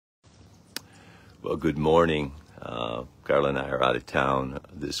Well, good morning. Carla and I are out of town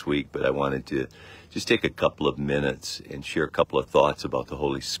this week, but I wanted to just take a couple of minutes and share a couple of thoughts about the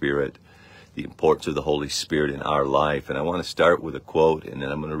Holy Spirit, the importance of the Holy Spirit in our life. And I want to start with a quote, and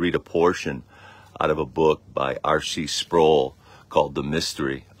then I'm going to read a portion out of a book by R.C. Sproul called The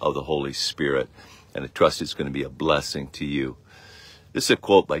Mystery of the Holy Spirit. And I trust it's going to be a blessing to you. This is a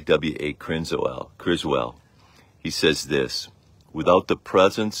quote by W.A. Criswell. He says this: "Without the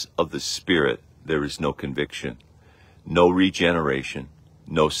presence of the Spirit, there is no conviction, no regeneration,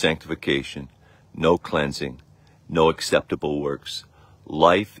 no sanctification, no cleansing, no acceptable works.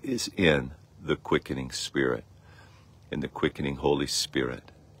 Life is in the quickening Spirit, in the quickening Holy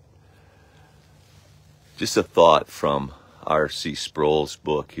Spirit." Just a thought from R.C. Sproul's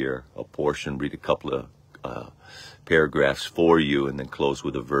book here, a portion, read a couple of paragraphs for you, and then close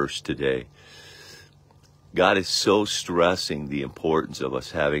with a verse today. God is so stressing the importance of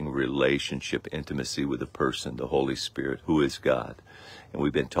us having relationship, intimacy with a person, the Holy Spirit, who is God. And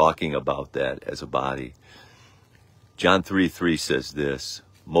we've been talking about that as a body. John 3:3 says this: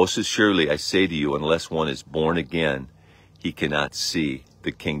 "Most assuredly I say to you, unless one is born again, he cannot see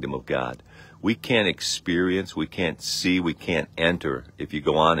the kingdom of God." We can't experience, we can't see, we can't enter. If you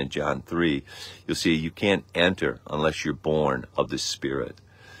go on in John 3, you'll see you can't enter unless you're born of the Spirit.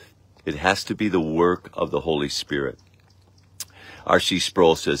 It has to be the work of the Holy Spirit. R.C.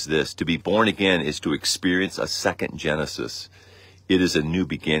 Sproul says this: "To be born again is to experience a second Genesis. It is a new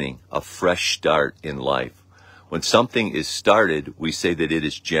beginning, a fresh start in life. When something is started, we say that it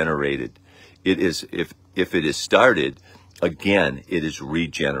is generated. It is, if it is started, again, it is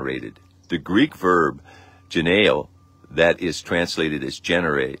regenerated." The Greek verb geneo, that is translated as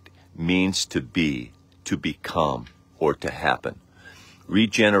generate, means to be, to become, or to happen.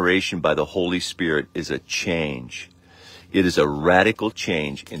 Regeneration by the Holy Spirit is a change. It is a radical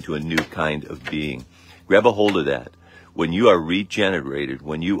change into a new kind of being. Grab a hold of that. When you are regenerated,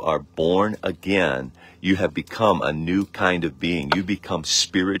 when you are born again, you have become a new kind of being. You become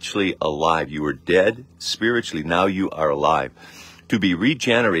spiritually alive. You were dead spiritually. Now you are alive. To be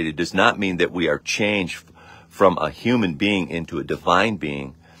regenerated does not mean that we are changed from a human being into a divine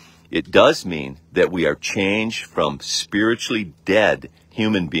being. It does mean that we are changed from spiritually dead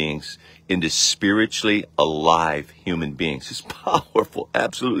human beings into spiritually alive human beings. It's powerful,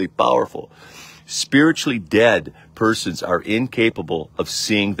 absolutely powerful. Spiritually dead persons are incapable of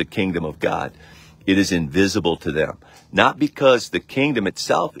seeing the kingdom of God. It is invisible to them. Not because the kingdom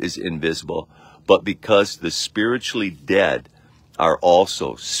itself is invisible, but because the spiritually dead are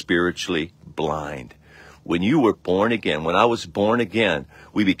also spiritually blind. When you were born again, when I was born again,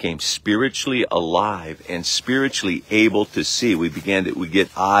 we became spiritually alive and spiritually able to see. We get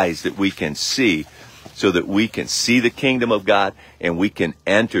eyes that we can see, so that we can see the kingdom of God and we can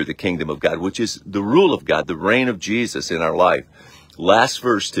enter the kingdom of God, which is the rule of God, the reign of Jesus in our life. Last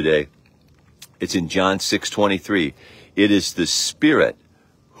verse today, it's in John 6:23. "It is the Spirit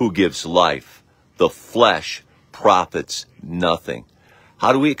who gives life. The flesh profits nothing."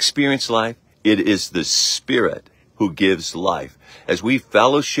 How do we experience life? It is the Spirit who gives life. As we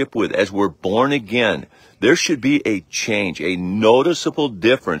fellowship with, as we're born again, there should be a change, a noticeable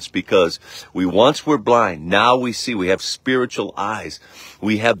difference, because we once were blind. Now we see. We have spiritual eyes.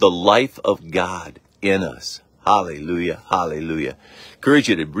 We have the life of God in us. Hallelujah, hallelujah. I encourage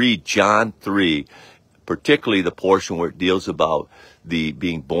you to read John 3, particularly the portion where it deals about the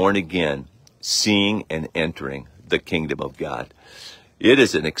being born again, seeing and entering the kingdom of God. It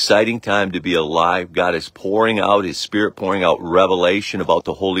is an exciting time to be alive. God is pouring out His Spirit, pouring out revelation about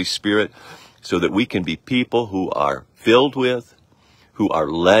the Holy Spirit, so that we can be people who are filled with, who are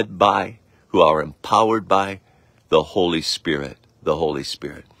led by, who are empowered by the Holy Spirit. The Holy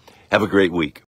Spirit. Have a great week.